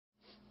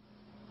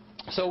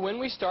So when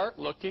we start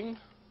looking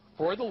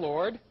for the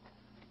Lord,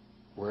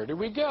 where do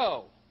we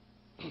go?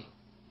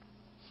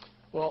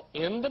 Well,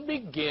 in the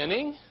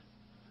beginning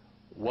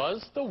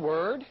was the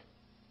Word,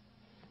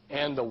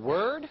 and the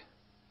Word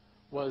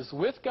was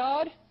with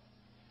God,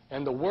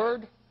 and the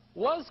Word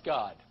was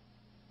God.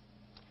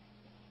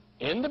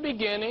 In the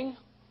beginning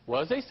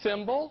was a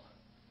symbol,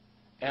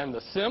 and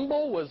the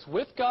symbol was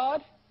with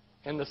God,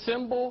 and the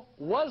symbol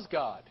was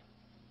God.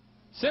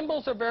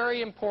 Symbols are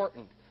very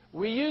important.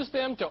 We use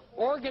them to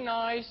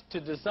organize, to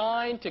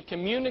design, to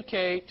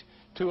communicate,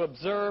 to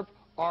observe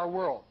our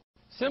world.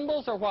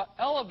 Symbols are what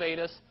elevate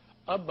us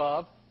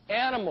above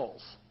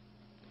animals.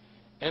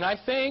 And I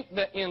think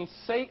that in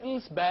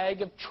Satan's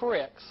bag of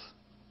tricks,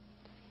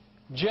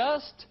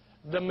 just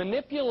the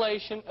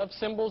manipulation of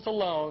symbols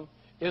alone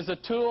is a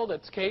tool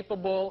that's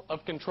capable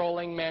of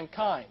controlling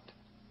mankind.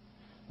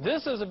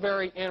 This is a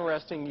very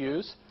interesting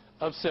use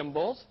of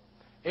symbols.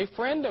 A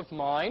friend of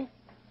mine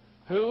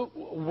who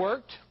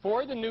worked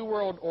for the New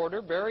World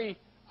Order, very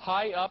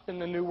high up in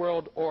the New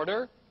World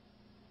Order,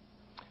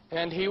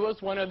 and he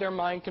was one of their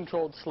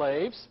mind-controlled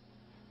slaves.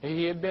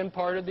 He had been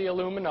part of the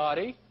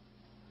Illuminati,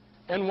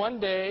 and one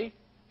day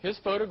his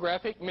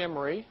photographic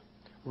memory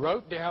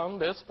wrote down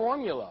this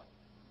formula.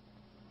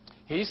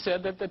 He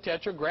said that the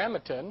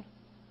tetragrammaton,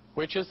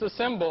 which is the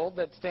symbol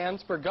that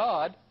stands for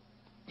God,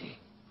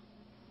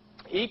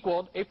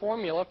 equaled a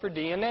formula for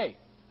DNA.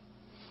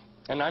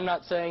 And I'm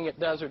not saying it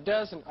does or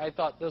doesn't. I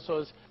thought this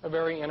was a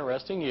very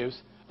interesting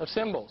use of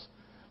symbols.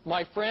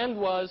 My friend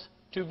was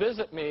to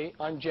visit me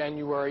on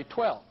January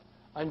 12th.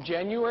 On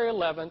January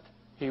 11th,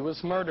 he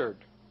was murdered.